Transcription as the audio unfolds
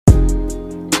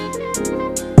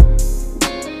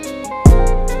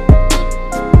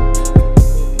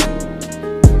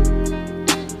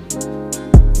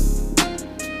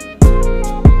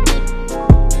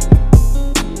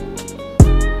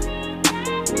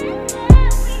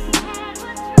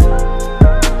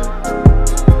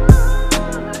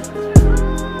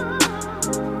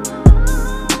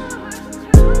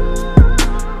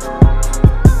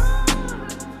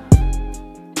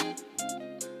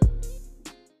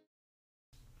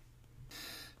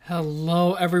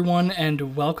Hello, everyone,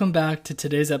 and welcome back to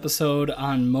today's episode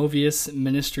on Movius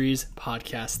Ministries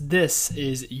podcast. This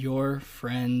is your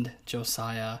friend,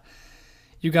 Josiah.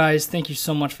 You guys, thank you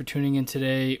so much for tuning in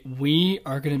today. We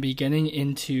are going to be getting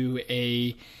into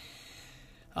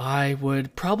I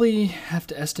would probably have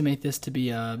to estimate this to be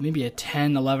maybe a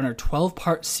 10, 11, or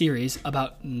 12-part series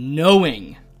about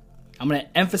knowing. I'm going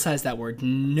to emphasize that word,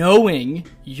 knowing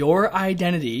your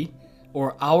identity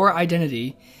or our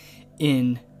identity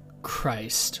in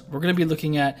Christ. We're going to be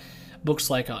looking at books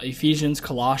like Ephesians,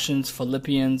 Colossians,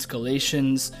 Philippians,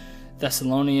 Galatians,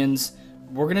 Thessalonians.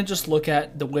 We're going to just look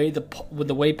at the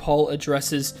way Paul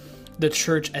addresses the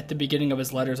church at the beginning of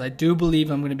his letters. I do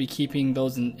believe I'm going to be keeping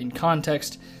those in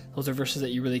context. Those are verses that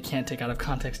you really can't take out of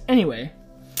context anyway.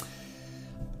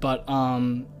 But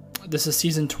this is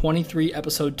season 23,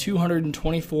 episode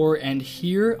 224, and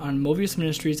here on Movius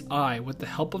Ministries, I, with the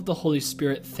help of the Holy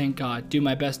Spirit, thank God, do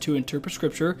my best to interpret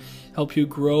Scripture, help you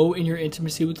grow in your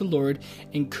intimacy with the Lord,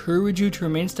 encourage you to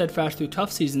remain steadfast through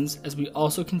tough seasons, as we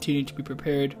also continue to be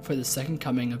prepared for the second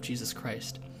coming of Jesus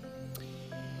Christ.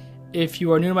 If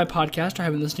you are new to my podcast or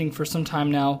have been listening for some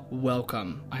time now,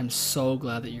 welcome. I'm so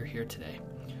glad that you're here today.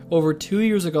 Over 2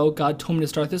 years ago, God told me to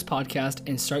start this podcast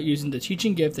and start using the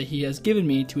teaching gift that He has given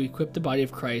me to equip the body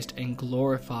of Christ and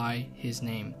glorify His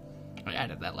name. I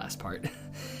added that last part.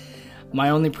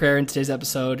 My only prayer in today's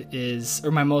episode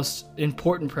my most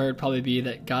important prayer would probably be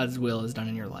that God's will is done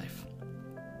in your life.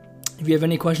 If you have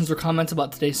any questions or comments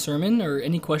about today's sermon, or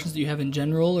any questions that you have in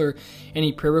general, or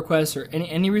any prayer requests, or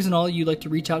any reason at all you'd like to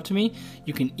reach out to me,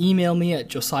 you can email me at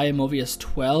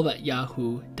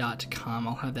josiahmovius12@yahoo.com.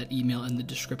 I'll have that email in the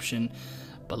description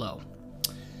below.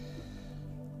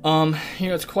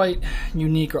 It's quite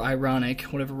unique or ironic,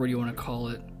 whatever word you want to call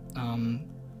it.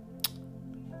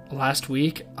 Last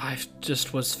week, I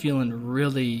just was feeling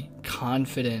really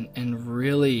confident and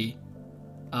really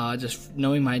just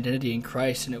knowing my identity in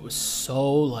Christ, and it was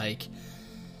so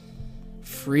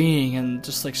freeing and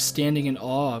just standing in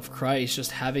awe of Christ,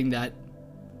 just having those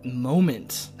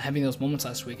moments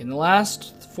last week. In the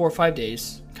last 4 or 5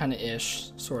 days, kind of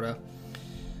ish, sort of,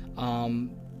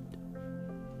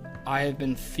 I have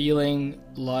been feeling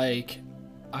like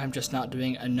I'm just not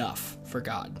doing enough for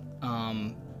God.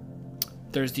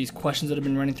 There's these questions that have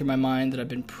been running through my mind that I've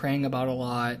been praying about a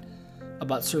lot,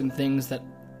 about certain things that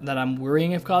I'm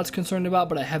worrying if God's concerned about,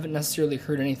 but I haven't necessarily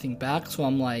heard anything back, so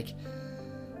I'm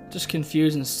just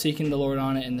confused and seeking the Lord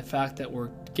on it. And the fact that we're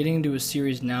getting into a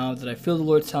series now that I feel the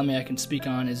Lord's telling me I can speak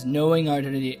on is knowing our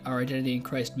identity in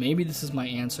Christ. Maybe this is my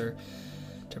answer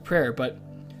to prayer, but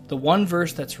the one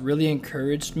verse that's really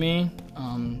encouraged me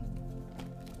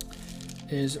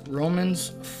is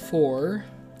Romans 4.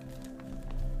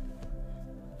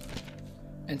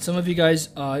 And some of you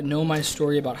guys know my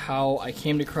story about how I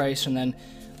came to Christ, and then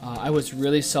I was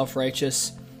really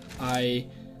self-righteous. It's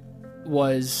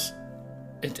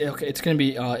going to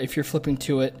be, if you're flipping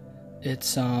to it,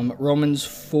 it's Romans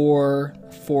 4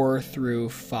 through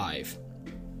 5.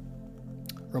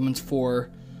 Romans 4,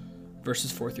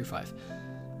 verses 4 through 5.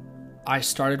 I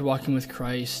started walking with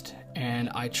Christ,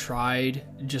 and I tried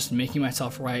just making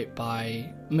myself right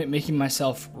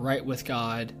with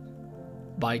God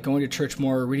by going to church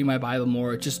more, reading my Bible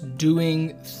more, just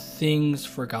doing things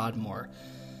for God more.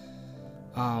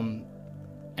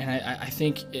 And I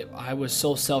think I was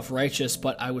so self-righteous,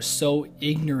 but I was so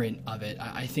ignorant of it.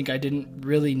 I think I didn't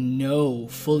really know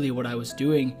fully what I was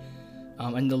doing.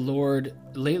 And the Lord,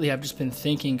 lately I've just been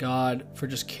thanking God for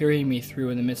just carrying me through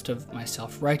in the midst of my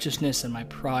self-righteousness and my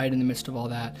pride in the midst of all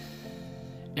that.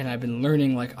 And I've been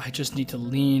learning, I just need to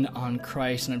lean on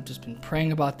Christ, and I've just been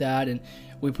praying about that. And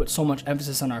we put so much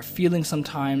emphasis on our feelings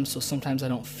sometimes, so sometimes I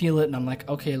don't feel it, and I'm like,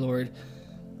 okay, Lord,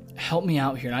 help me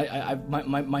out here. And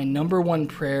my number one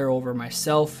prayer over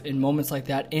myself in moments like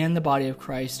that and the body of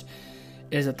Christ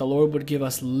is that the Lord would give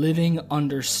us living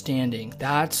understanding.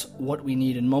 That's what we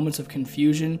need. In moments of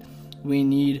confusion, we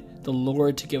need the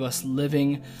Lord to give us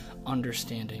living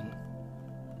understanding.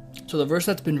 So the verse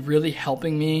that's been really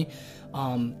helping me,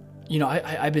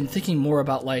 I've been thinking more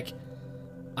about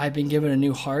I've been given a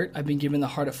new heart. I've been given the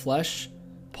heart of flesh.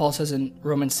 Paul says in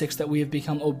Romans 6 that we have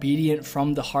become obedient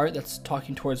from the heart. That's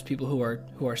talking towards people who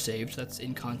are saved. That's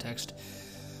in context.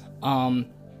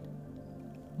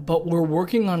 But we're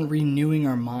working on renewing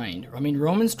our mind.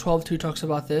 Romans 12:2 talks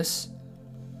about this.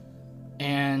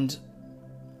 And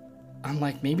I'm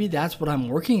like, maybe that's what I'm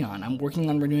working on. I'm working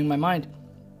on renewing my mind.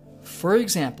 For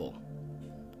example,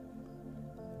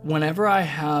 whenever I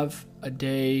have a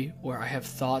day where I have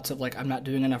thoughts of I'm not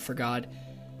doing enough for God,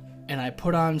 and I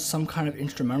put on some kind of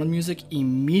instrumental music,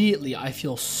 immediately I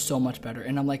feel so much better.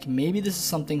 And I'm like, maybe this is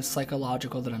something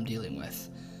psychological that I'm dealing with.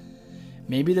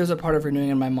 Maybe there's a part of renewing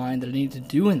in my mind that I need to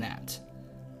do in that.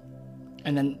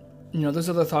 And then, there's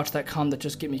other thoughts that come that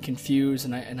just get me confused,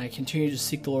 and I continue to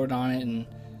seek the Lord on it. And,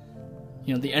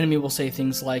 the enemy will say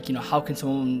things like, how can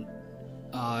someone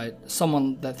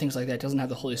that thinks like that doesn't have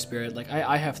the Holy Spirit? Like,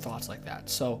 I have thoughts like that.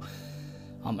 So,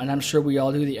 and I'm sure we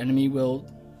all do. The enemy will,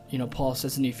 Paul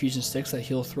says in Ephesians 6 that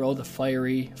he'll throw the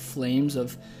fiery flames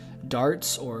of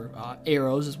darts or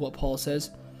arrows, is what Paul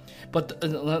says. But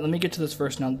let me get to this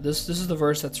verse now. This is the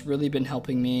verse that's really been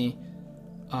helping me,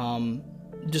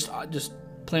 just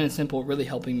plain and simple, really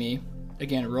helping me.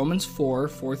 Again, Romans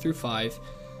 4:4-5.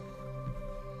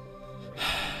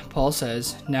 Paul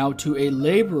says, "Now to a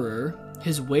laborer,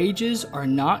 his wages are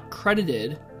not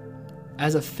credited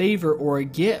as a favor or a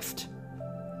gift."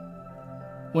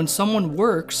 When someone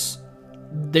works,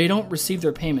 they don't receive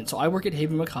their payment. So I work at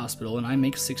Havenwick Hospital, and I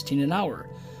make $16 an hour.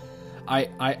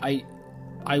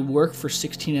 I work for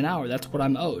 $16 an hour. That's what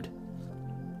I'm owed.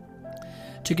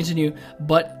 To continue,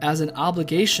 but as an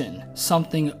obligation,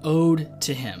 something owed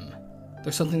to him.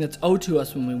 There's something that's owed to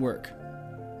us when we work.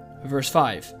 Verse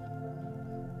 5.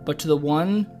 But to the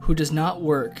one who does not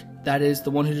work, that is,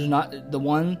 the one who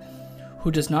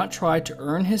does not try to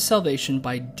earn his salvation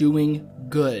by doing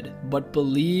good, but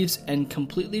believes and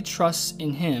completely trusts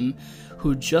in him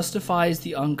who justifies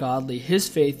the ungodly, his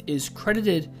faith is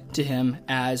credited to him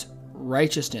as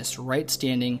righteousness, right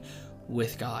standing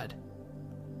with God.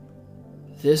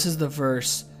 This is the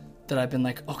verse that I've been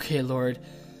like, okay, Lord,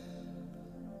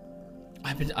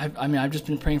 I've just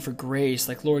been praying for grace.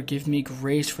 Like, Lord, give me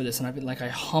grace for this. And I've been like, I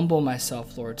humble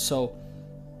myself, Lord. So,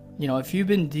 if you've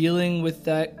been dealing with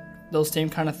those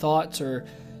same kind of thoughts, or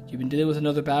you've been dealing with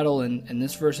another battle, and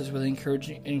this verse is really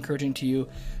encouraging to you,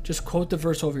 just quote the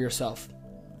verse over yourself.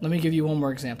 Let me give you one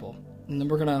more example, and then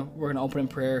we're gonna open in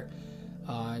prayer,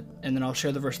 and then I'll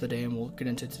share the verse of the day, and we'll get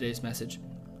into today's message.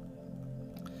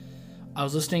 I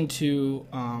was listening to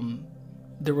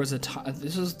there was a time,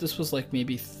 this was like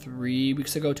maybe 3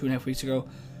 weeks ago, 2.5 weeks ago.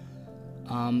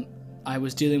 I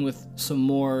was dealing with some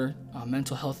more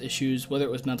mental health issues, whether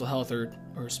it was mental health or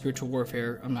spiritual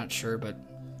warfare, I'm not sure, but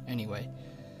anyway.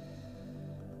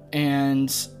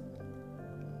 And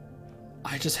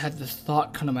I just had this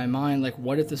thought come to my mind, like,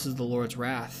 what if this is the Lord's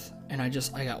wrath? And I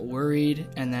got worried,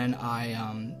 and then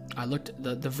I looked,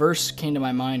 the verse came to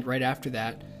my mind right after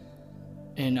that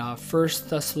in 1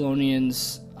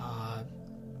 Thessalonians, I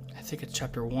think it's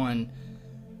chapter 1.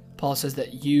 Paul says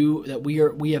that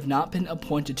we have not been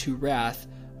appointed to wrath,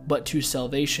 but to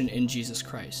salvation in Jesus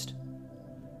Christ.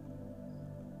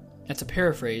 That's a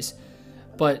paraphrase,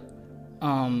 but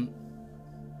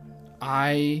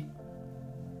I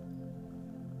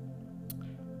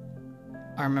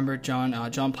remember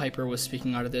John Piper was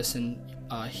speaking out of this, and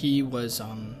he went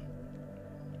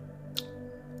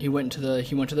to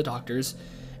the doctors,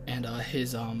 and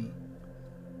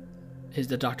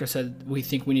the doctor said, we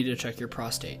think we need to check your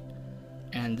prostate.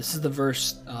 And this is the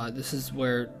verse, this is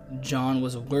where John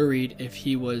was worried if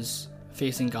he was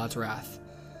facing God's wrath.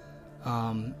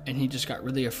 And he just got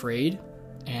really afraid,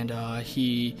 and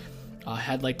he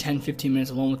had like 10-15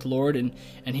 minutes alone with the Lord, and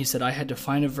he said, I had to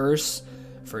find a verse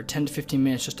for 10 to 15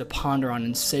 minutes just to ponder on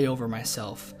and say over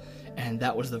myself, and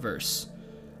that was the verse.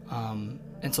 And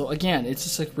so again, it's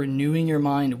just like renewing your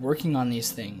mind, working on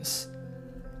these things.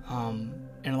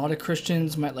 And a lot of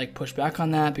Christians might like push back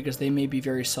on that because they may be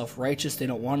very self-righteous. They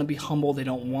don't want to be humble. They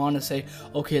don't want to say,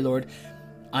 okay, Lord,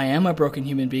 I am a broken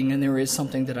human being and there is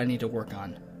something that I need to work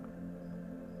on.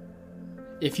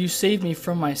 If you save me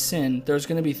from my sin, there's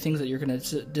going to be things that you're going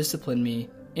to discipline me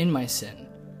in my sin.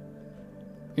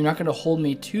 You're not going to hold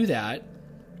me to that,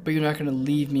 but you're not going to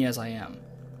leave me as I am.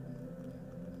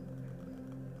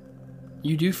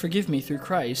 You do forgive me through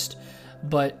Christ,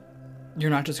 but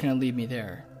you're not just going to leave me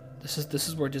there. This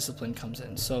is where discipline comes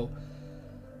in. So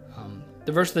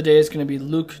the verse of the day is going to be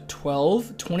Luke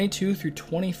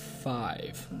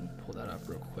 12:22-25. Let me pull that up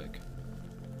real quick.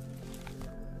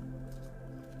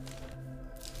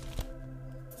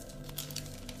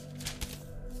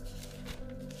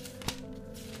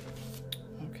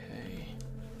 Okay.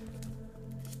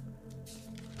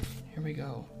 Here we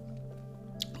go.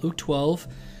 Luke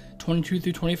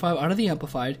 12:22-25 out of the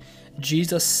Amplified.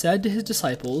 Jesus said to his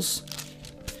disciples,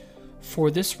 "For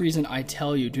this reason I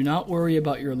tell you, do not worry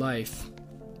about your life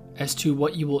as to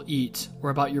what you will eat, or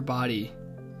about your body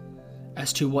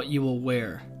as to what you will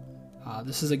wear."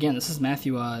 This is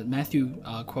Matthew. Matthew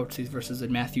quotes these verses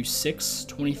in Matthew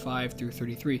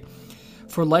 6:25-33.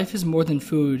 "For life is more than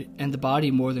food, and the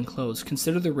body more than clothes.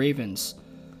 Consider the ravens,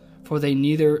 for they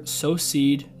neither sow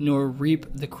seed nor reap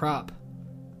the crop.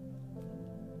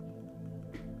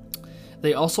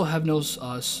 They also have no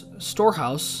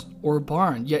storehouse or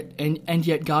barn,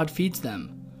 yet God feeds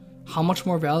them. How much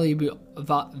more valuable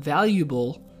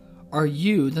are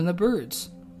you than the birds?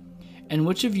 And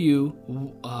which of you,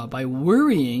 by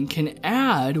worrying, can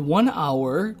add 1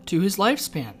 hour to his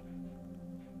lifespan?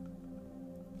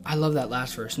 I love that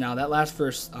last verse. Now, that last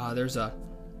verse, there's a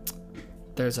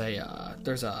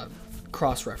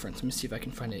cross reference. Let me see if I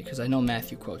can find it, because I know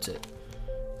Matthew quotes it.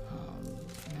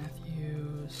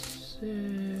 Matthew 6.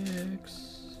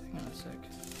 Hang on a sec.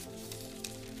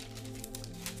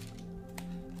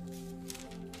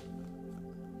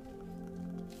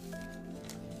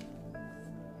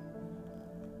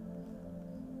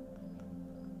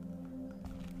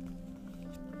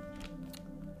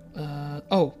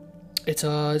 It's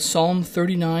Psalm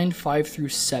 39, 5 through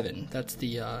 7. That's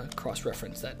the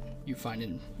cross-reference that you find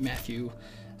in Matthew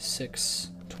 6,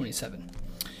 27.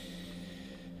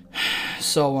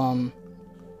 So,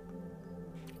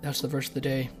 that's the verse of the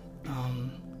day.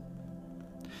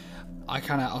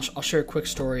 I'll share a quick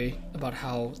story about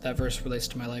how that verse relates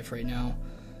to my life right now.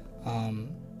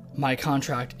 My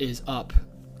contract is up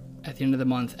at the end of the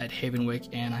month at Havenwick,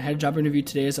 and I had a job interview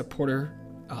today as a porter,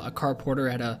 a car porter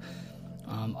at a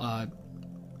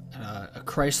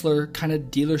Chrysler kind of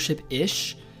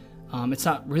dealership-ish. It's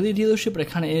not really a dealership, but it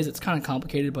kind of is. It's kind of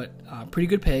complicated, but pretty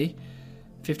good pay.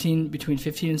 Between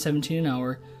 15 and 17 an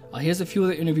hour. He has a few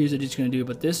other interviews that he's going to do,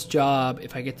 but this job,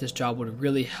 if I get this job, would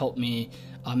really help me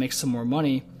make some more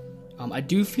money. I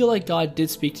do feel like God did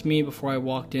speak to me before I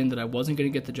walked in that I wasn't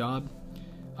going to get the job.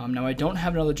 Now, I don't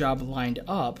have another job lined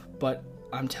up, but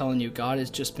I'm telling you, God has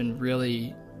just been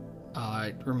really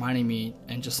reminding me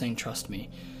and just saying, trust me.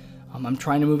 I'm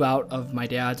trying to move out of my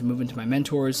dad's and move into my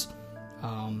mentor's.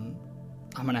 I'm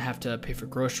going to have to pay for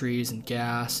groceries and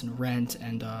gas and rent,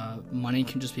 and money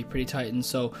can just be pretty tight. And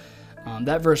so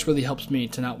that verse really helps me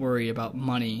to not worry about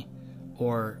money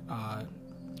or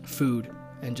food,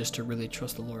 and just to really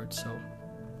trust the Lord. So,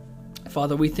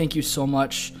 Father, we thank you so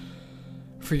much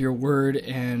for your word,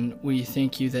 and we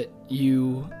thank you that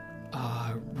you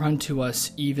run to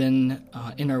us even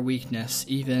in our weakness,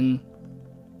 even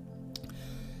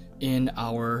in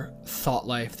our thought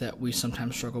life that we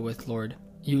sometimes struggle with, Lord.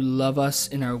 You love us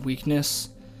in our weakness.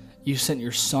 You sent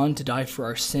your Son to die for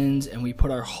our sins, and we put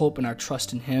our hope and our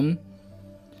trust in him.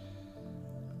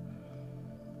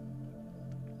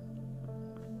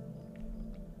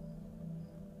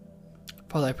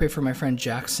 Father, I pray for my friend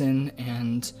Jackson,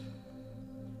 and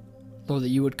Lord, that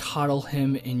you would coddle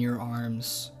him in your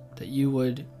arms, that you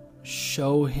would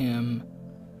show him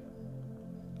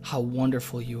how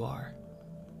wonderful you are.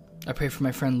 I pray for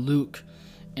my friend Luke,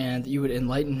 and that you would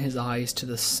enlighten his eyes to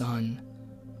the sun.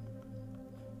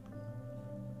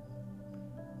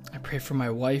 I pray for my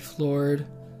wife, Lord,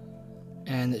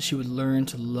 and that she would learn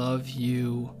to love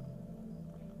you.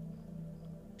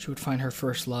 She would find her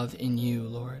first love in you,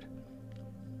 Lord.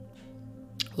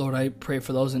 Lord, I pray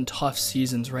for those in tough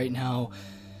seasons right now.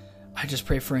 I just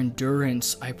pray for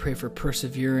endurance. I pray for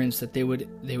perseverance, that they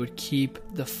would keep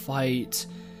the fight.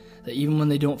 That even when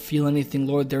they don't feel anything,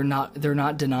 Lord, they're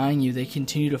not denying you. They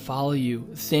continue to follow you.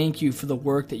 Thank you for the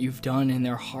work that you've done in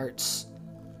their hearts.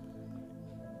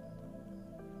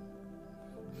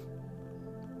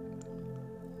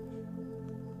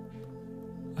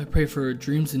 I pray for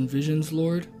dreams and visions,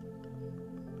 Lord.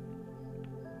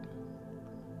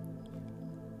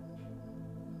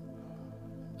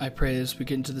 I pray as we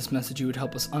get into this message, you would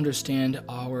help us understand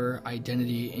our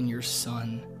identity in your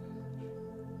Son.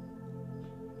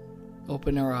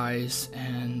 Open our eyes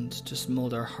and just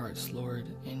mold our hearts, Lord,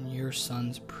 in your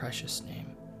Son's precious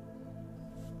name.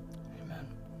 Amen.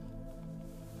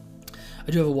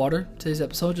 I do have a water today's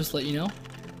episode, just to let you know.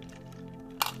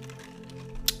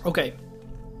 Okay,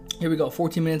 here we go.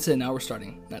 14 minutes in, now we're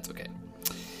starting. That's okay.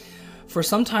 For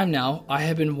some time now, I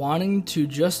have been wanting to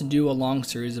just do a long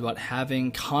series about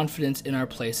having confidence in our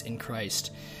place in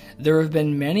Christ. There have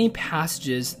been many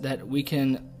passages that we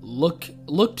can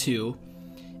look to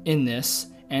in this,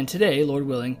 and today, Lord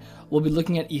willing, we'll be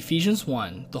looking at Ephesians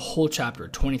 1, the whole chapter,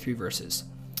 23 verses.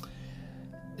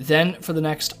 Then for the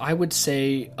next, I would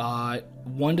say,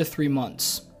 1 to 3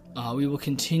 months, we will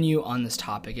continue on this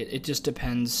topic. It just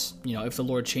depends, if the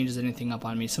Lord changes anything up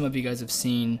on me. Some of you guys have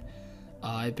seen,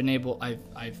 I've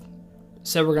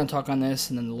said we're going to talk on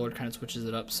this, and then the Lord kind of switches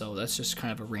it up, so that's just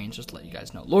kind of a range, just to let you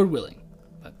guys know, Lord willing.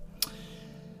 But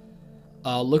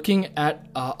looking at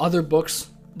other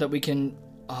books that we can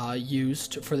use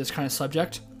for this kind of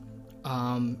subject,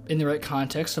 in the right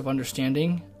context of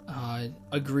understanding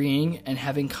agreeing and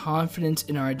having confidence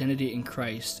in our identity in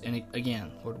Christ, and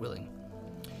again, Lord willing.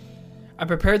 I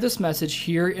prepared this message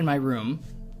here in my room,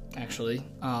 actually,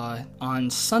 on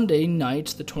Sunday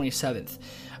night, the 27th.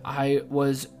 I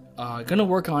was going to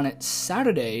work on it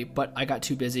Saturday, but I got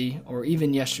too busy, or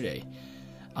even yesterday.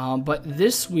 But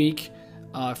this week,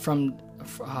 from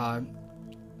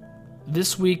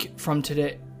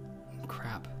today,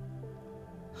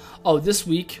 this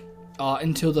week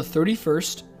until the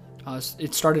 31st,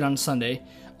 it started on Sunday.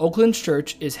 Oakland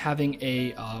Church is having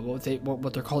a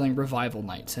what they're calling revival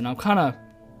nights, and I'll kind of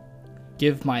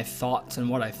give my thoughts and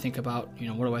what I think about.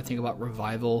 What do I think about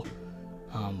revival?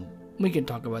 We can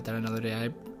talk about that another day. I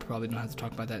probably don't have to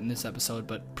talk about that in this episode,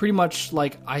 but pretty much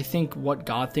like I think what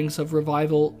God thinks of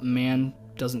revival, man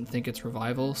doesn't think it's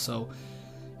revival. So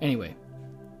anyway,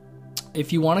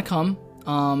 if you want to come,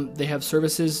 they have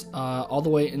services all the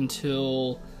way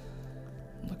until,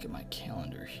 look at my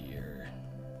calendar here,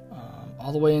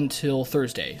 all the way until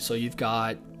Thursday. So you've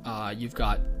got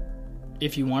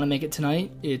if you want to make it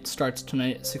tonight, it starts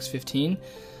tonight at 6:15.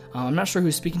 I'm not sure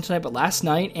who's speaking tonight, but last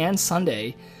night and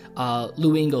Sunday,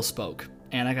 Lou Engle spoke,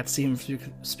 and I got to see him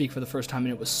speak for the first time,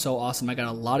 and it was so awesome. I got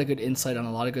a lot of good insight on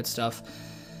a lot of good stuff.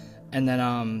 And then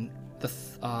I'm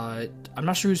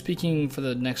not sure who's speaking for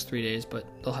the next 3 days, but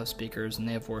they'll have speakers and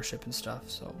they have worship and stuff,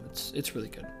 so it's really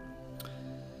good.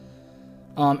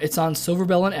 It's on Silver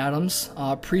Bell and Adams.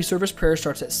 Pre-service prayer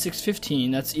starts at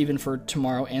 6:15. That's even for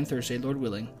tomorrow and Thursday, Lord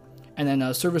willing. And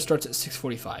then service starts at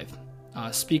 6:45.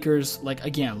 Speakers like,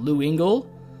 again, Lou Engle,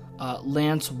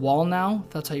 Lance Wallnow,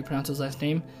 that's how you pronounce his last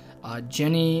name,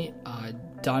 Jenny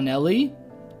Donnelly,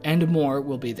 and more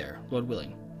will be there, Lord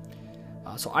willing.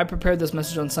 So I prepared this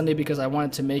message on Sunday because I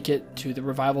wanted to make it to the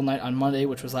revival night on Monday,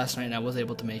 which was last night, and I was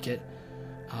able to make it,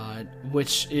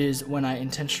 which is when I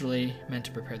intentionally meant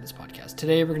to prepare this podcast.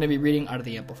 Today we're going to be reading out of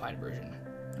the Amplified version.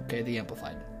 Okay, the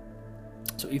Amplified.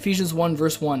 So Ephesians 1,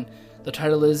 verse 1, the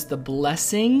title is The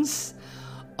Blessings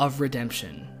of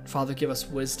Redemption. Father, give us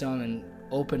wisdom and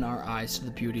open our eyes to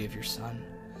the beauty of your Son.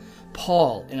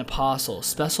 Paul, an apostle,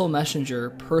 special messenger,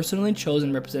 personally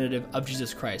chosen representative of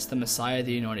Jesus Christ, the Messiah,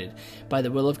 the Anointed, by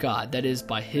the will of God, that is,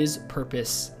 by his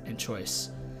purpose and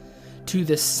choice. To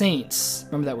the saints,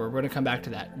 remember that word, we're going to come back to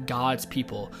that, God's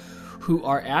people, who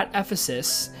are at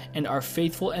Ephesus and are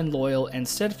faithful and loyal and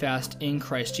steadfast in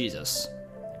Christ Jesus.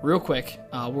 Real quick,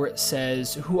 where it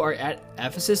says, who are at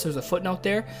Ephesus, there's a footnote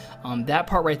there. That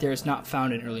part right there is not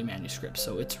found in early manuscripts,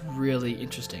 so it's really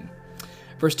interesting.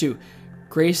 Verse 2,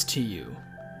 grace to you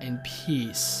and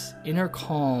peace, inner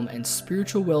calm and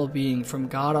spiritual well-being from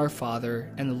God our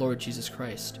Father and the Lord Jesus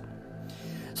Christ.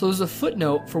 So there's a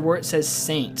footnote for where it says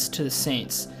saints, to the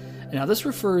saints. And now this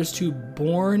refers to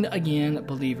born-again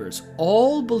believers.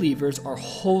 All believers are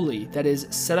holy, that is,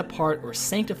 set apart or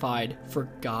sanctified for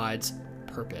God's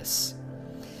purpose.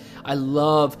 I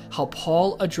love how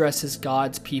Paul addresses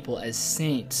God's people as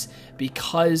saints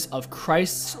because of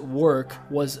Christ's work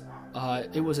was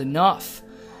enough.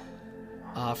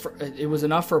 It was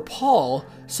enough for Paul,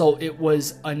 so it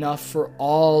was enough for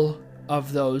all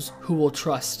of those who will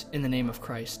trust in the name of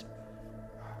Christ.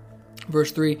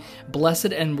 Verse 3,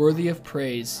 blessed and worthy of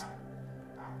praise.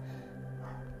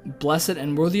 Blessed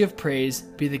and worthy of praise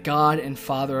be the God and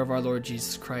Father of our Lord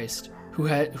Jesus Christ,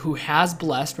 who has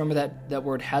blessed, remember that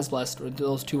word has blessed,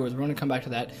 those two words, we're going to come back to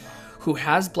that, who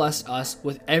has blessed us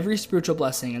with every spiritual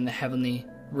blessing in the heavenly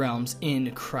realms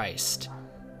in Christ.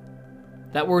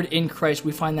 That word in Christ,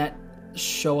 we find that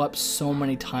show up so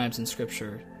many times in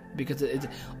Scripture because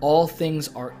all things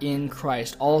are in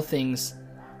Christ. All things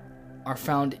are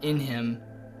found in him,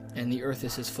 and the earth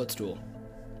is his footstool.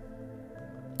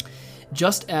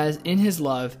 Just as in his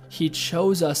love he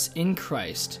chose us in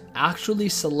Christ, actually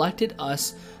selected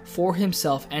us for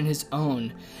himself and his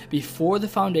own before the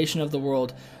foundation of the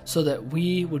world, so that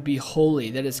we would be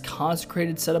holy, that is,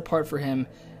 consecrated, set apart for him,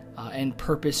 and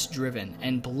purpose-driven,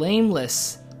 and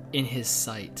blameless in his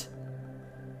sight.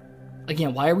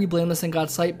 Again, why are we blameless in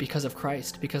God's sight? Because of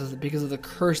Christ, because of the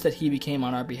curse that he became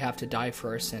on our behalf to die for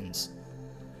our sins.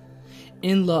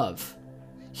 In love,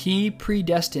 he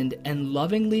predestined and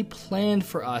lovingly planned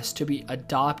for us to be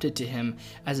adopted to him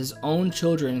as his own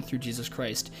children through Jesus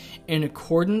Christ, in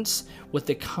accordance with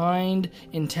the kind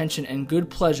intention and good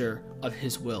pleasure of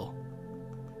his will.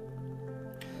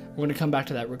 We're going to come back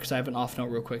to that because I have an off note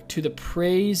real quick. To the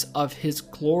praise of his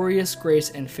glorious grace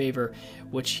and favor,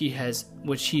 which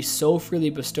he so freely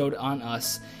bestowed on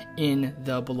us in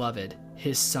the beloved,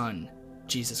 his Son,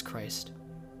 Jesus Christ.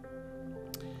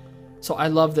 So I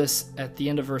love this at the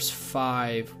end of verse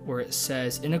 5, where it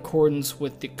says, in accordance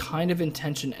with the kind of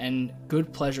intention and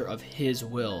good pleasure of his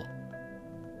will.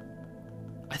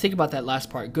 I think about that last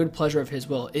part, good pleasure of his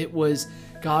will. It was,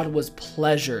 God was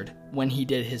pleasured when he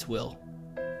did his will.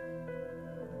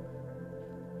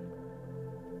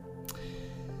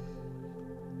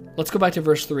 Let's go back to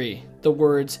verse 3. The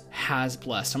words has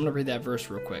blessed. I'm going to read that verse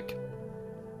real quick.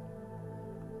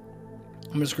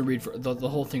 I'm just going to read the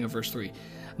whole thing of verse 3.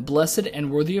 Blessed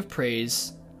and worthy of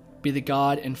praise be the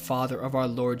God and Father of our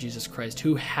Lord Jesus Christ,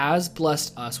 who has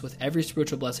blessed us with every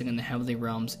spiritual blessing in the heavenly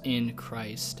realms in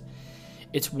Christ.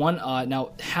 It's one,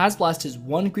 now, has blessed is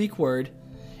one Greek word,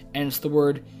 and it's the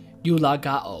word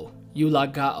eulagao.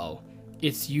 Eulagao.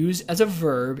 It's used as a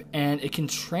verb, and it can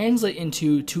translate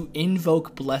into to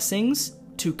invoke blessings,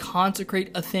 to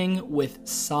consecrate a thing with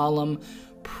solemn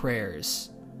prayers.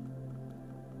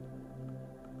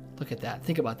 Look at that.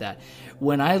 Think about that.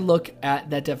 When I look at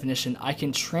that definition, I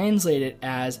can translate it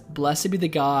as, blessed be the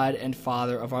God and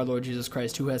Father of our Lord Jesus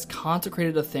Christ, who has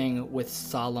consecrated a thing with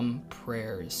solemn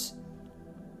prayers.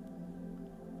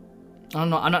 I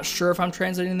don't know. I'm not sure if I'm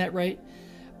translating that right,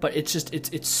 but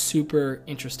it's super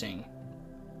interesting.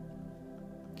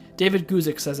 David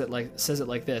Guzik says it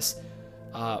like this.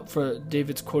 For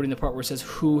David's quoting the part where it says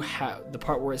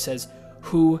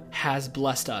who has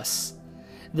blessed us.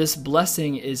 This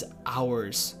blessing is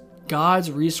ours.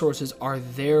 God's resources are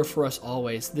there for us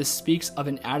always. This speaks of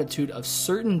an attitude of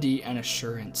certainty and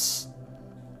assurance.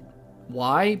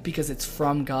 Why? Because it's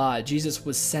from God. Jesus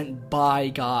was sent by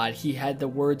God. He had the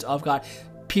words of God.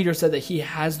 Peter said that he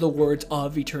has the words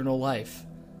of eternal life.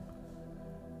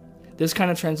 This kind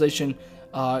of translation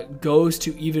goes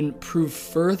to even prove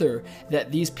further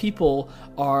that these people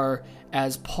are,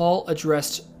 as Paul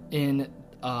addressed in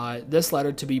this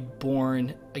letter, to be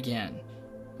born again.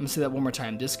 I'm going to say that one more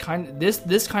time. This kind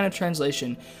of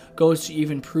translation goes to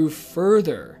even prove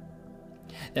further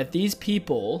that these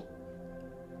people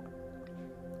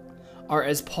are,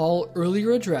 as Paul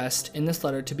earlier addressed in this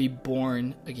letter, to be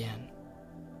born again.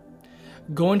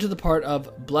 Going to the part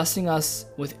of blessing us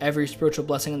with every spiritual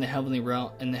blessing in the heavenly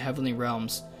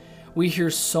realms, we hear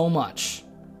so much,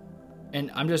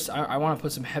 and I want to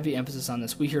put some heavy emphasis on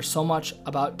this. We hear so much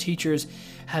about teachers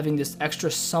having this extra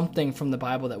something from the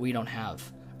Bible that we don't have,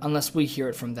 unless we hear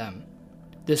it from them.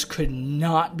 This could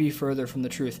not be further from the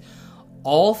truth.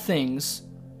 All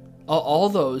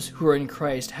those who are in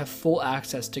Christ have full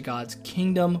access to God's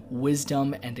kingdom,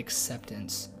 wisdom, and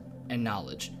acceptance and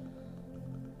knowledge.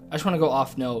 I just want to go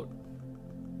off note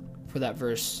for that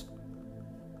verse.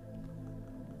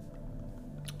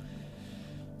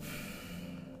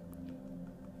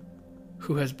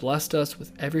 Who has blessed us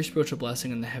with every spiritual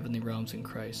blessing in the heavenly realms in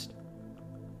Christ.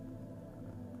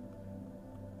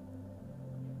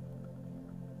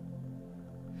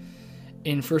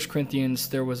 In 1 Corinthians,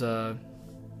 there was a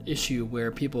issue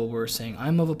where people were saying,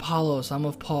 I'm of Apollos, I'm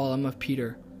of Paul, I'm of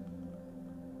Peter.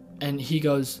 And he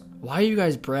goes, why are you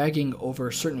guys bragging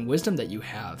over certain wisdom that you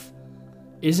have?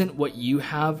 Isn't what you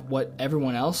have what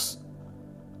everyone else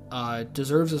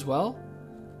deserves as well?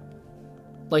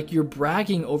 Like, you're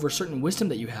bragging over certain wisdom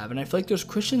that you have, and I feel like there's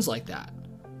Christians like that.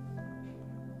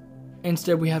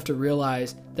 Instead, we have to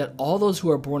realize that all those who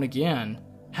are born again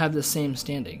have the same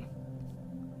standing.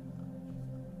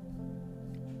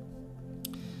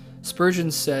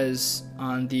 Spurgeon says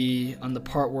on the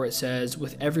part where it says,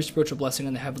 with every spiritual blessing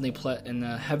in the heavenly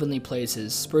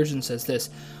places, Spurgeon says this: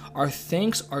 our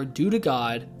thanks are due to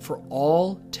God for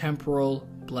all temporal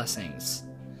blessings.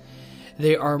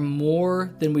 They are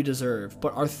more than we deserve,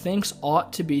 but our thanks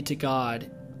ought to be to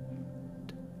God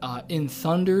in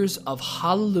thunders of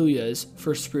hallelujahs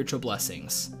for spiritual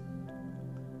blessings.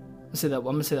 I'm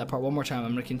going to say that part one more time.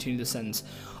 I'm going to continue the sentence.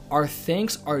 Our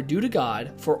thanks are due to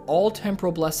God for all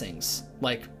temporal blessings,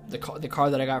 like the car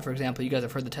that I got, for example. You guys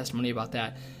have heard the testimony about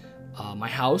that. My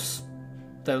house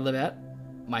that I live at,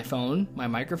 my phone, my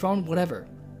microphone, whatever.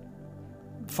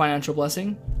 Financial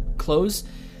blessing, clothes.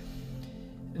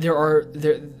 They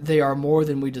are more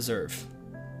than we deserve.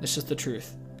 It's just the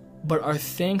truth. But our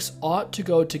thanks ought to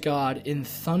go to God in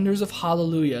thunders of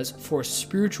hallelujahs for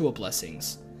spiritual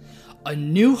blessings. A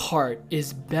new heart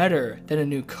is better than a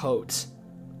new coat.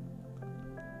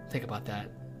 Think about that.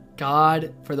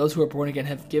 God, for those who are born again,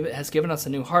 has given us a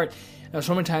new heart. Now,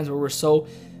 so many times where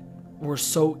we're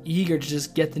so eager to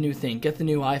just get the new thing, get the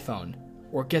new iPhone,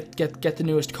 or get the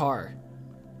newest car.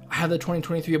 I have the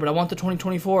 2023, but I want the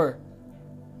 2024.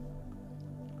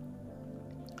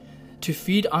 To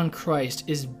feed on Christ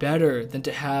is better than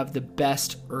to have the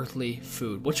best earthly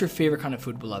food. What's your favorite kind of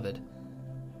food, beloved?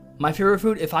 My favorite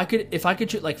food, if I could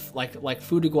choose like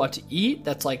food to go out to eat,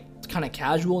 that's like kind of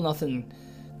casual, nothing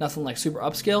like super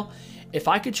upscale. If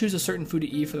I could choose a certain food to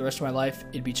eat for the rest of my life,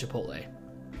 it'd be Chipotle.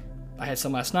 I had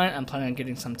some last night. I'm planning on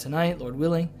getting some tonight, Lord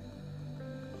willing.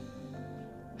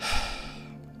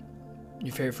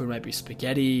 Your favorite food might be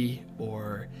spaghetti,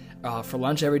 or for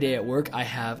lunch every day at work, I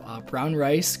have brown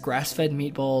rice, grass-fed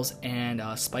meatballs, and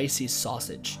spicy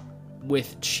sausage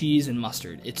with cheese and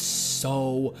mustard. It's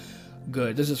so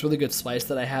good. There's this really good spice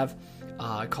that I have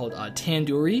called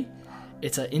tandoori.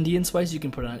 It's an Indian spice. You can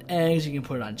put it on eggs. You can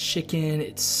put it on chicken.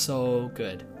 It's so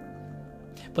good.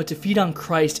 But to feed on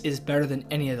Christ is better than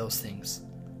any of those things.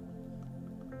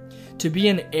 To be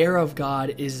an heir of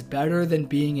God is better than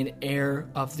being an heir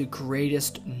of the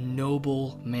greatest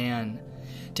noble man.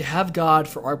 To have God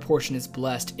for our portion is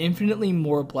blessed, infinitely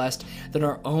more blessed than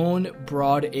our own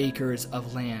broad acres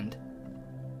of land.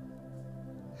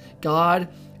 God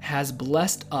has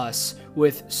blessed us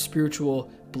with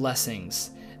spiritual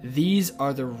blessings. These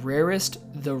are the rarest,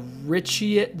 the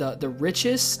richest,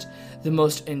 the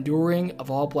most enduring of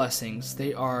all blessings.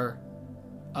 They are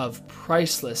of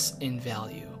priceless in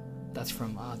value. That's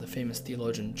from the famous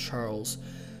theologian Charles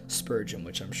Spurgeon,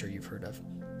 which I'm sure you've heard of.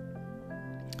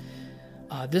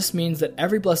 This means that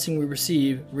every blessing we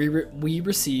receive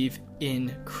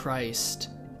in Christ.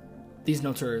 These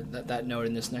notes are, that note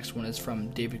in this next one is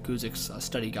from David Guzik's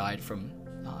study guide from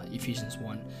Ephesians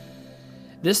 1.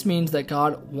 This means that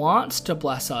God wants to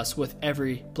bless us with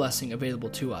every blessing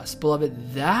available to us.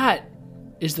 Beloved, that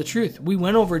is the truth. We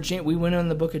went in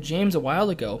the book of James a while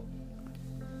ago,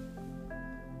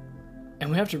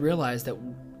 and we have to realize that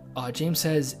James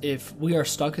says if we are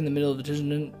stuck in the middle of a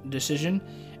decision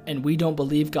and we don't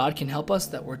believe God can help us,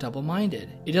 that we're double-minded.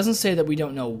 It doesn't say that we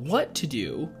don't know what to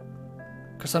do,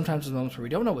 because sometimes there's moments where we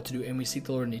don't know what to do and we seek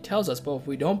the Lord and He tells us, but if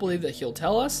we don't believe that He'll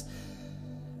tell us,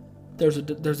 there's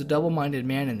a double-minded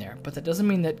man in there. But that doesn't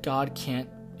mean that God can't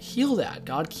heal that.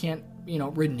 God can't,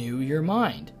 renew your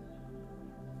mind.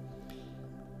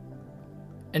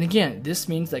 And again, this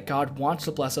means that God wants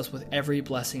to bless us with every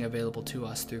blessing available to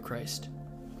us through Christ.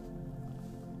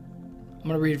 I'm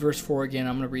going to read verse 4 again.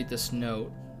 I'm going to read this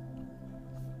note.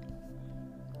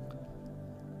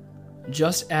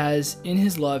 Just as in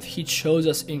His love He chose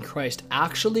us in Christ,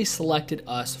 actually selected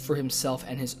us for Himself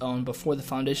and His own before the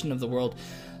foundation of the world,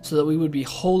 so that we would be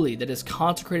holy, that is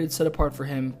consecrated, set apart for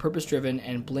Him, purpose-driven,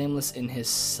 and blameless in His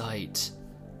sight.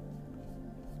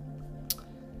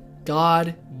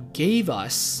 God gave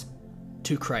us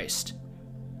to Christ,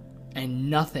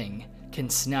 and nothing can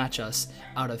snatch us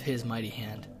out of His mighty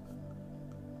hand.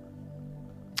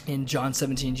 In John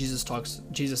 17, Jesus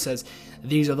says,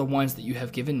 "These are the ones that you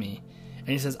have given me." And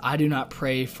He says, "I do not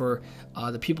pray for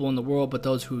the people in the world, but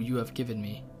those who you have given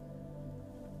me."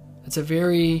 It's a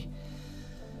very,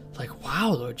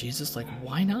 wow, Lord Jesus,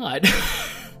 why not?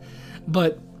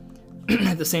 But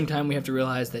at the same time, we have to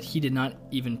realize that He did not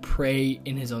even pray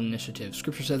in His own initiative.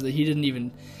 Scripture says that He didn't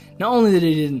even, not only that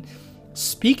He didn't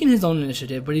speak in His own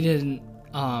initiative, but He didn't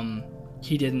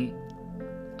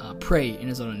pray in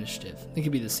His own initiative. It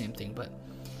could be the same thing, but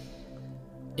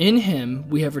in Him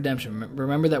we have redemption.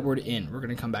 Remember that word "in." We're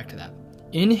going to come back to that.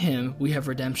 In Him we have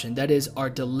redemption. That is our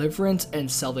deliverance and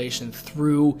salvation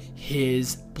through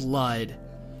His blood,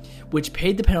 which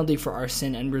paid the penalty for our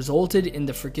sin and resulted in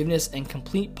the forgiveness and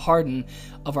complete pardon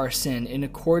of our sin in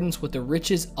accordance with the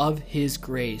riches of His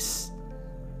grace,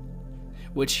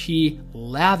 which He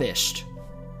lavished.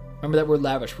 Remember that word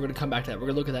lavish. We're going to come back to that. We're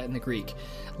going to look at that in the Greek.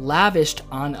 Lavished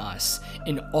on us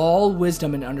in all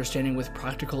wisdom and understanding with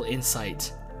practical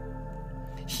insight.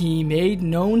 He made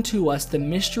known to us the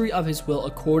mystery of His will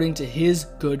according to His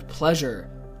good pleasure,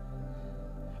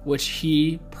 which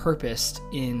He purposed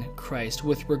in Christ,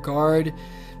 with regard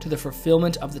to the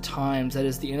fulfillment of the times, that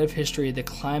is the end of history, the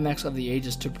climax of the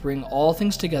ages, to bring all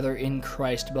things together in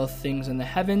Christ, both things in the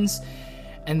heavens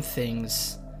and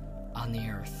things on the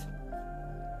earth.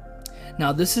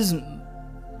 Now, this is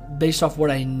based off what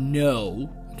I know.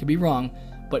 I could be wrong,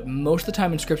 but most of the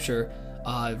time in Scripture,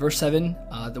 verse 7,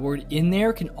 the word "in"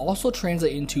 there can also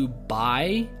translate into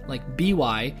by, like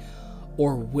by,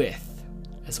 or with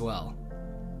as well.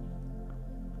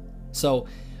 So,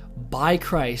 by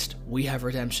Christ we have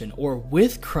redemption, or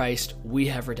with Christ we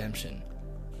have redemption.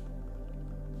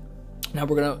 Now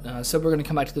we're gonna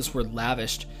come back to this word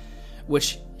 "lavished,"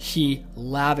 which He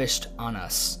lavished on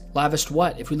us. Lavished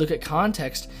what? If we look at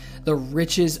context, the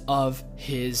riches of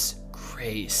His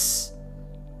grace.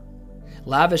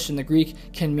 Lavish in the Greek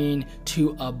can mean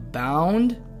to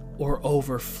abound or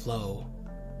overflow.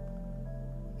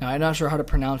 Now, I'm not sure how to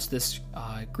pronounce this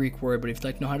Greek word, but if you'd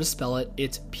like to know how to spell it,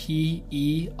 it's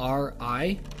P-E-R-I-S-S-A-U-O.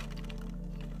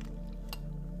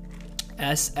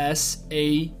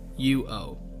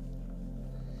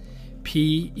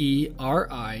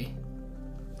 P-E-R-I-S-S-A-U-O.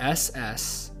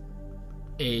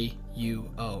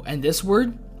 A-U-O. And this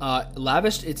word,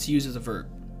 lavished, it's used as a verb.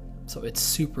 So it's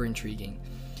super intriguing.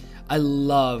 I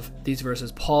love these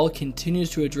verses. Paul continues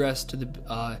to address to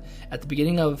the at the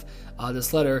beginning of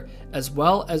this letter, as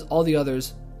well as all the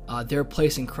others, their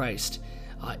place in Christ.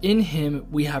 In him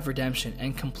we have redemption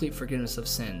and complete forgiveness of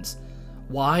sins.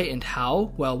 Why and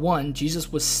how? Well, one,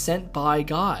 Jesus was sent by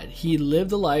God. He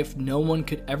lived a life no one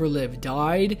could ever live,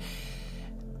 died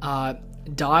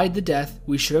the death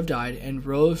we should have died, and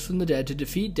rose from the dead to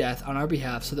defeat death on our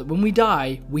behalf, so that when we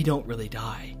die, we don't really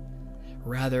die.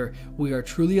 Rather, we are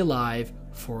truly alive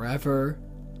forever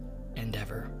and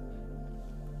ever.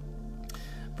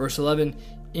 Verse 11,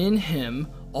 in him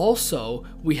also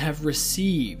we have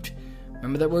received.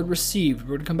 Remember that word received.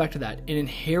 We're going to come back to that. An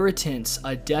inheritance,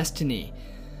 a destiny.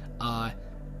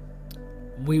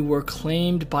 We were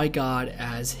claimed by God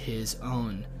as his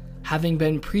own, having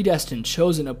been predestined,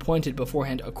 chosen, appointed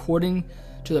beforehand, according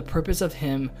to the purpose of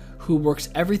him who works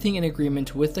everything in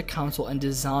agreement with the counsel and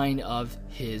design of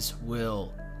his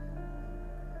will.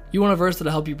 You want a verse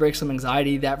that'll help you break some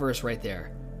anxiety? That verse right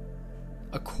there.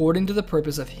 According to the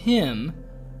purpose of him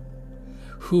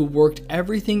who worked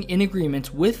everything in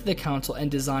agreement with the counsel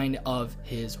and design of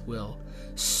his will,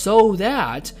 so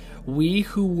that we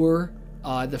who were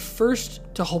the first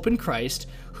to hope in Christ,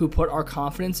 who put our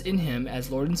confidence in him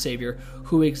as Lord and Savior,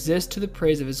 who exists to the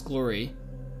praise of his glory,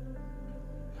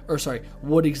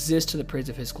 would exist to the praise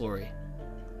of his glory.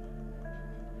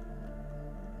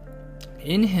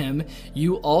 In him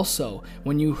you also,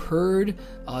 when you heard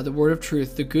the word of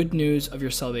truth, the good news of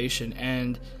your salvation,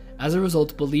 and as a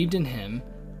result believed in him,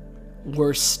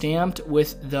 were stamped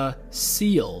with the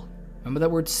seal. Remember that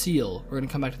word seal. We're going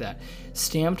to come back to that.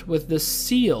 Stamped with the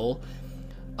seal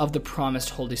of the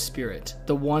promised Holy Spirit,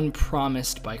 the one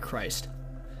promised by Christ,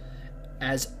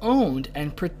 as owned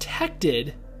and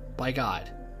protected by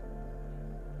God.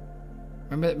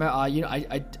 Remember,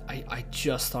 I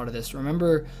just thought of this.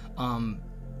 Remember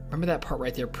that part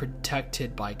right there,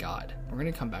 protected by God. We're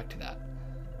going to come back to that,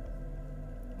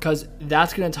 because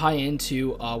that's going to tie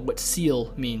into what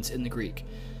seal means in the Greek.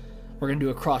 We're going to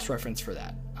do a cross-reference for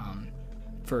that,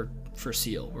 for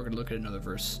seal. We're going to look at another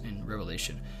verse in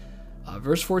Revelation.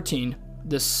 Verse 14,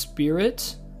 the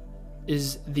Spirit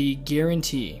is the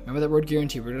guarantee. Remember that word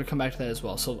guarantee. We're going to come back to that as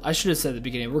well. So I should have said at the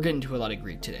beginning, we're getting to a lot of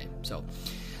Greek today. So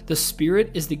the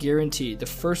Spirit is the guarantee, the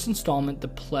first installment, the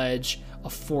pledge, a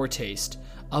foretaste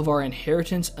of our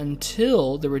inheritance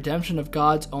until the redemption of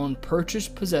God's own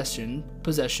purchased possession,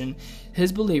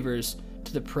 his believers,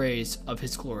 to the praise of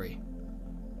his glory.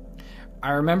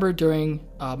 I remember during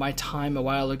my time a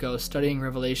while ago studying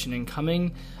Revelation and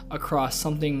coming across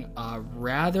something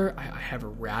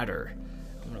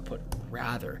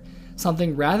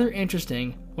something rather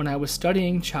interesting when I was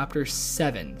studying chapter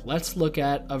 7. Let's look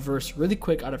at a verse really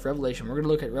quick out of Revelation. We're going to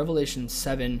look at Revelation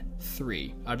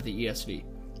 7:3 out of the ESV.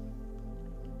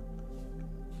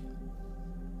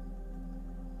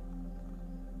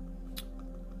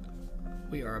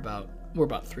 We're about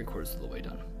 3/4 of the way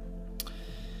done.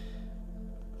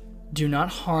 Do not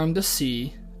harm the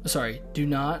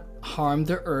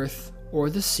earth or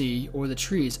the sea or the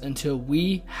trees until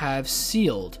we have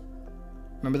sealed.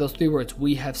 Remember those 3 words,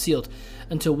 we have sealed.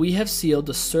 Until we have sealed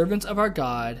the servants of our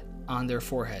God on their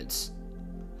foreheads.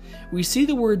 We see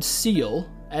the word seal,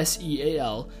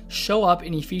 S-E-A-L, show up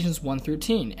in Ephesians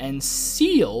 1:13. And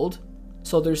sealed,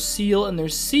 so there's seal and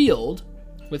there's sealed,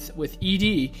 with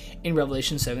ed in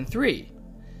Revelation 7:3.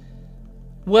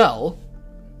 Well,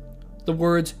 the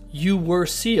words you were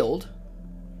sealed,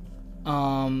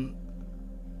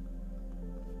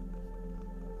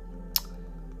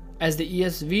 as the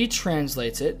ESV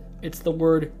translates it, it's the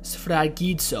word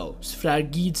sphragizo.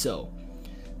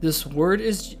 This word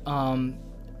is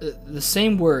the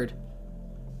same word.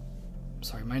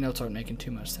 Sorry, my notes aren't making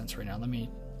too much sense right now. Let me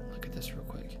look at this real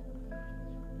quick.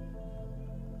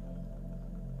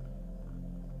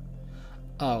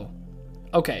 Oh,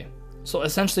 okay. So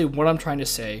essentially what I'm trying to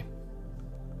say,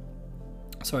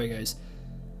 sorry guys,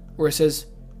 where it says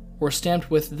we're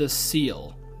stamped with the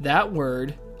seal. That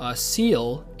word,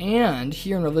 seal, and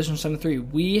here in Revelation 7:3,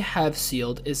 we have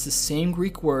sealed, is the same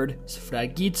Greek word,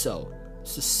 sphragizo.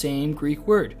 It's the same Greek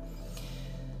word.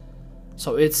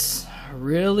 So it's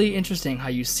really interesting how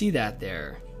you see that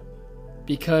there.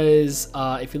 Because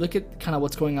if you look at kind of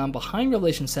what's going on behind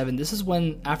Revelation 7, this is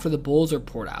when, after the bowls are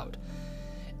poured out.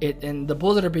 And the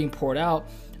bowls that are being poured out,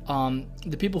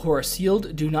 the people who are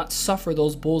sealed do not suffer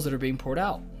those bowls that are being poured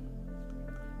out.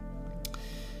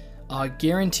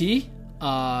 Guarantee,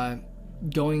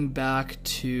 going back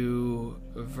to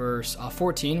verse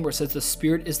 14, where it says the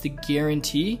Spirit is the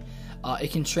guarantee,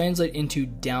 it can translate into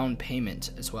down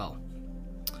payment as well.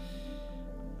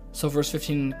 So verse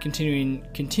 15,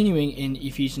 continuing in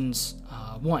Ephesians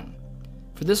 1.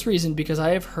 For this reason, because I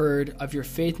have heard of your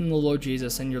faith in the Lord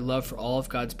Jesus and your love for all of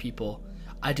God's people,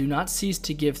 I do not cease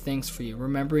to give thanks for you,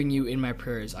 remembering you in my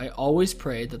prayers. I always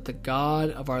pray that the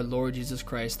God of our Lord Jesus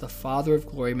Christ, the Father of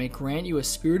glory, may grant you a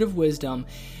spirit of wisdom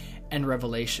and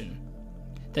revelation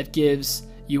that gives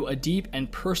you a deep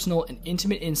and personal and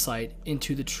intimate insight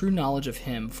into the true knowledge of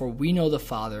him, for we know the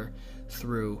Father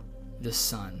through the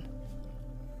Son.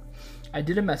 I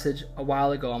did a message a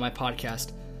while ago on my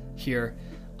podcast here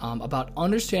about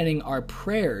understanding our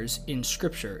prayers in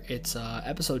Scripture. It's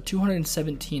episode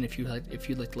 217 if you'd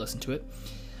like to listen to it.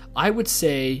 I would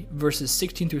say verses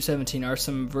 16 through 17 are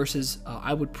some verses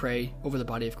I would pray over the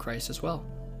body of Christ as well.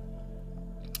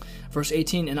 Verse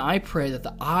 18, and I pray that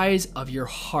the eyes of your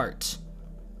heart,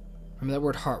 remember that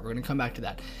word heart, we're going to come back to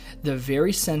that, the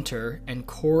very center and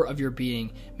core of your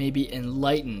being may be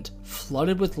enlightened,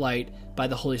 flooded with light by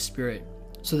the Holy Spirit,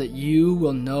 so that you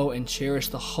will know and cherish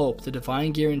the hope, the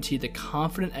divine guarantee, the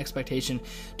confident expectation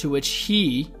to which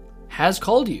he has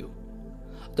called you,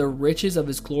 the riches of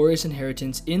his glorious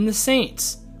inheritance in the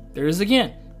saints. There it is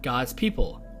again, God's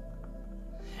people.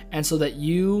 And so that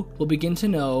you will begin to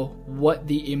know what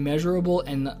the immeasurable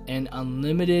and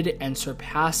unlimited and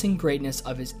surpassing greatness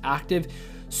of his active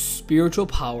spiritual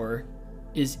power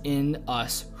is in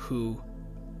us who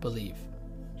believe.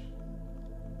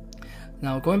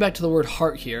 Now, going back to the word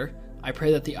heart here, I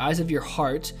pray that the eyes of your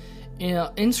heart,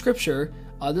 in Scripture,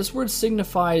 this word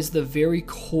signifies the very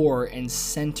core and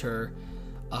center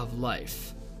of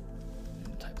life.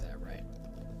 Type that right.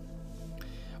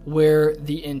 Where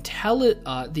the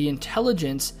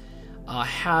intelligence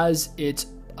has its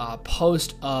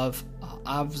post of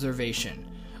observation,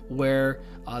 where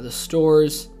the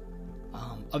stores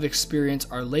of experience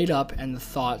are laid up and the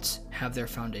thoughts have their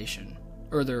foundation,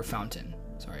 or their fountain.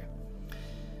 Sorry.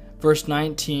 Verse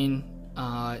 18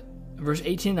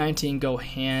 and 19 go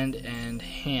hand in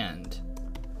hand.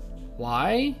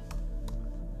 Why?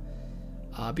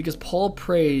 Because Paul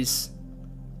prays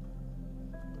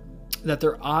that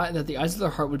the eyes of their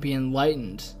heart would be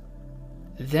enlightened.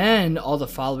 Then all the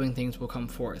following things will come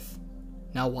forth.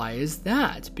 Now, why is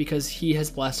that? Because he has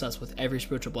blessed us with every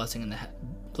spiritual blessing in the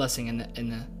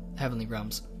heavenly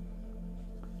realms.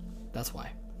 That's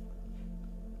why.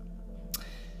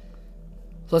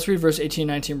 So let's read verse 18 and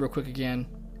 19 real quick again.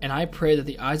 And I pray that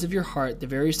the eyes of your heart, the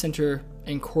very center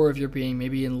and core of your being, may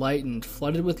be enlightened,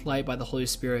 flooded with light by the Holy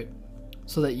Spirit,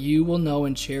 so that you will know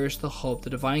and cherish the hope, the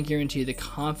divine guarantee, the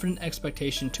confident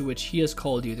expectation to which he has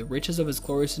called you, the riches of his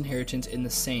glorious inheritance in the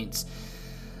saints,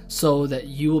 so that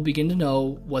you will begin to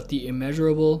know what the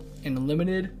immeasurable and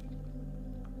unlimited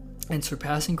and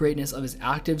surpassing greatness of his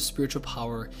active spiritual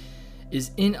power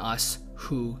is in us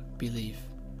who believe.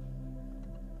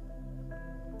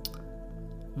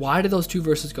 Why do those two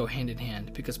verses go hand in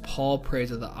hand? Because Paul prays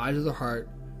that the eyes of the heart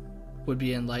would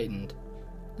be enlightened.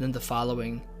 Then the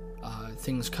following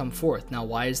things come forth. Now,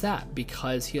 why is that?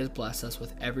 Because he has blessed us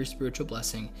with every spiritual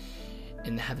blessing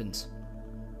in the heavens.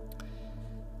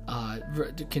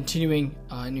 Continuing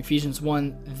in Ephesians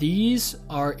 1, these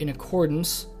are in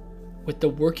accordance with the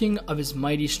working of his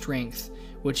mighty strength,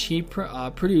 which he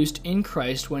produced in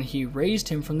Christ when he raised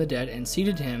him from the dead and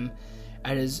seated him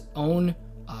at his own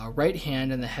right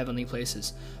hand in the heavenly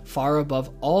places, far above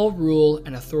all rule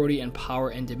and authority and power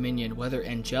and dominion, whether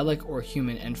angelic or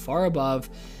human, and far above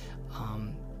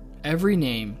every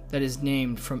name that is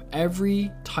named, from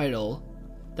every title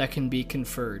that can be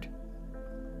conferred,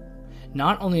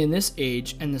 not only in this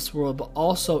age and this world, but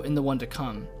also in the one to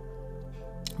come.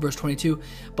 Verse 22,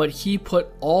 but he put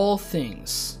all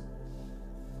things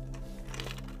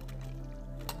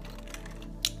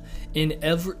in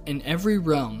every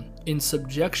realm in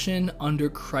subjection under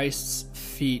Christ's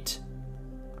feet,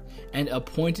 and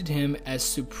appointed him as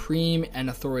supreme and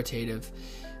authoritative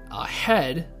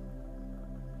head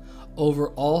over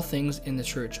all things in the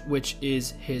church, which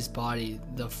is his body,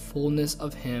 the fullness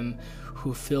of him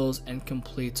who fills and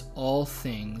completes all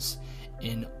things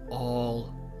in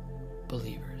all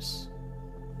believers.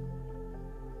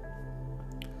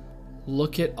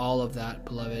 Look at all of that,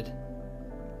 beloved.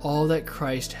 All that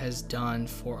Christ has done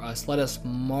for us. Let us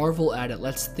marvel at it.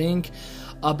 Let's think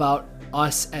about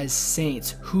us as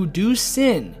saints who do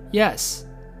sin. Yes.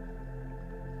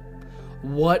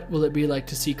 What will it be like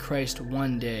to see Christ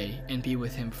one day and be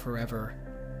with him forever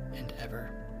and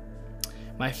ever?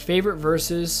 My favorite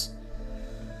verses,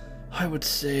 I would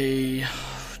say,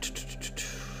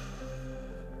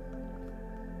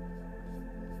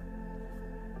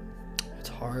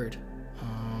 hard.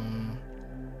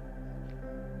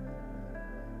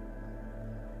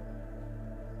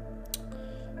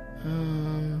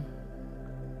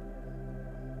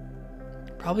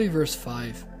 Probably verse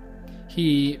 5.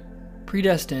 He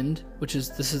predestined,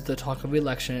 this is the talk of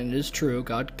election, and it is true.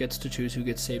 God gets to choose who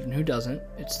gets saved and who doesn't.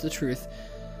 It's the truth.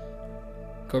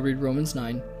 Go read Romans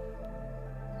 9.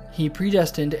 He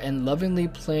predestined and lovingly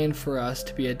planned for us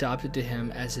to be adopted to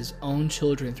him as his own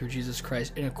children through Jesus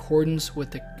Christ, in accordance with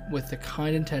the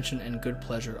kind intention and good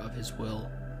pleasure of his will.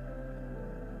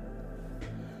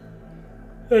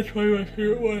 That's probably my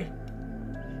favorite one.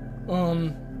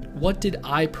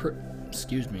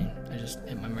 Excuse me, I just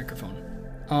hit my microphone.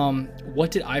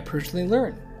 What did I personally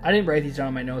learn? I didn't write these down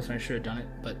on my notes, and I should have done it,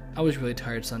 but I was really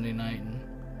tired Sunday night, and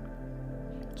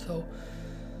so,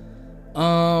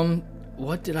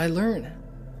 what did I learn?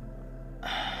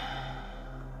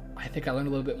 I think I learned a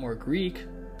little bit more Greek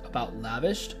about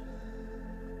lavished.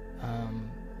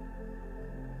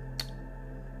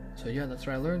 So yeah, that's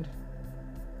what I learned.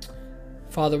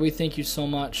 Father, we thank you so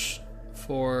much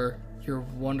for your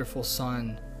wonderful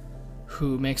Son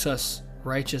who makes us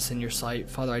righteous in your sight.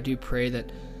 Father, I do pray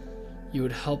that you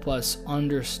would help us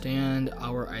understand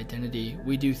our identity.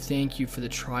 We do thank you for the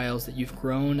trials, that you've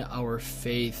grown our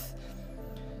faith,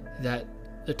 that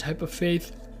the type of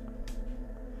faith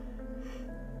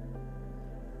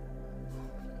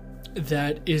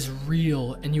that is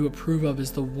real and you approve of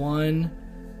is the one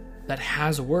that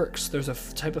has works. There's a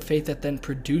type of faith that then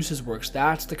produces works.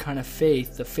 That's the kind of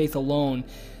faith, the faith alone,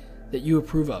 that you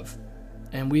approve of.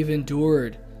 And we've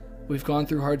endured. We've gone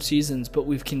through hard seasons, but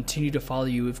we've continued to follow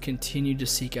you. We've continued to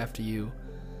seek after you.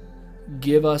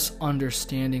 Give us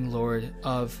understanding, Lord,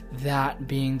 of that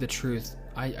being the truth.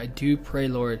 I do pray,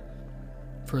 Lord,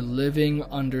 for living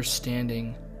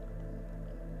understanding.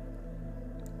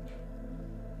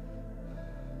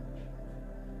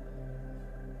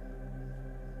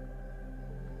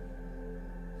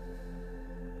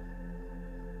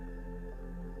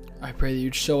 I pray that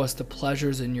you'd show us the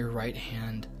pleasures in your right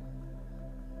hand,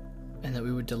 and that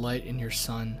we would delight in your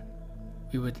Son.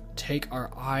 We would take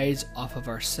our eyes off of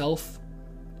ourselves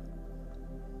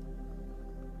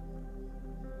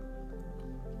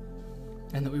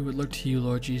and that we would look to you,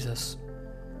 Lord Jesus.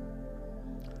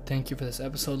 Thank you for this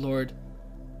episode, Lord.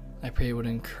 I pray you would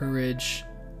encourage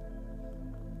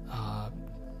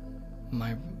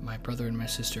my brother and my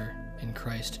sister in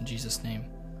Christ, in Jesus' name.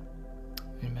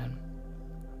 Amen.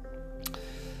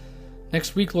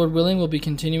 Next week, Lord willing, we'll be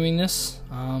continuing this.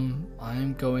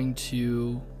 I'm going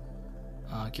to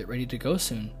get ready to go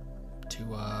soon to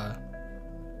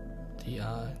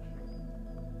the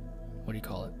what do you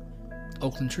call it?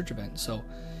 Oakland Church event. So,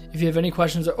 if you have any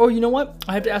questions, or you know what,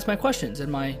 I have to ask my questions,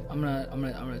 and I'm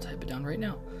gonna type it down right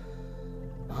now.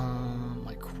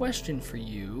 My question for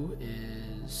you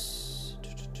is.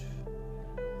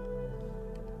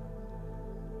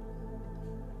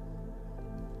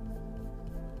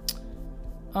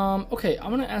 Okay, I'm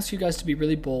going to ask you guys to be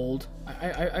really bold.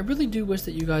 I really do wish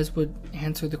that you guys would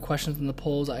answer the questions in the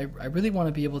polls. I really want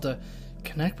to be able to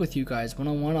connect with you guys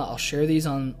one-on-one. I'll share these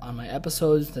on my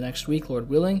episodes the next week, Lord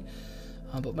willing.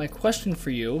 But my question for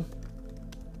you...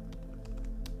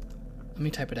 Let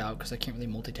me type it out because I can't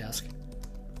really multitask.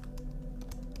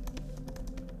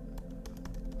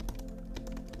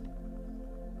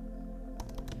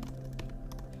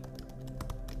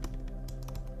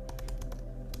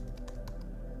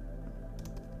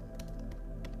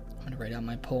 Write out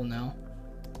my poll now.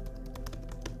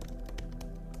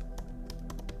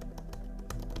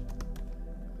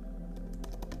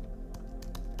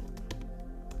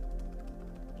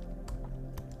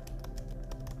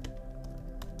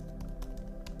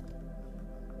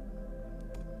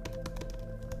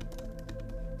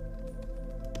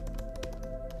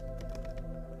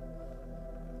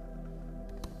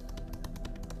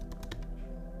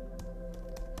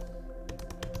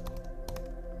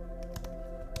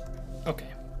 Okay,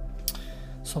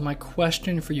 so my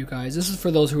question for you guys, this is for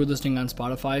those who are listening on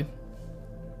Spotify.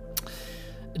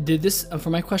 For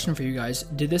my question for you guys,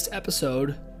 did this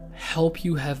episode help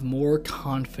you have more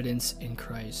confidence in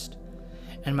Christ?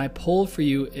 And my poll for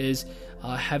you is,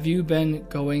 have you been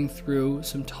going through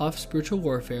some tough spiritual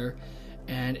warfare,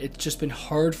 and it's just been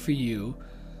hard for you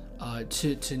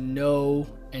to know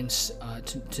and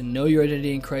to know your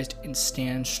identity in Christ and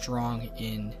stand strong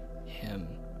in Him?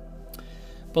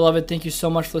 Beloved, thank you so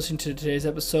much for listening to today's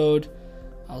episode.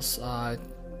 As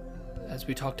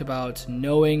we talked about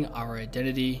knowing our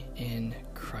identity in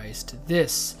Christ.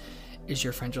 This is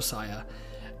your friend Josiah.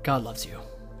 God loves you.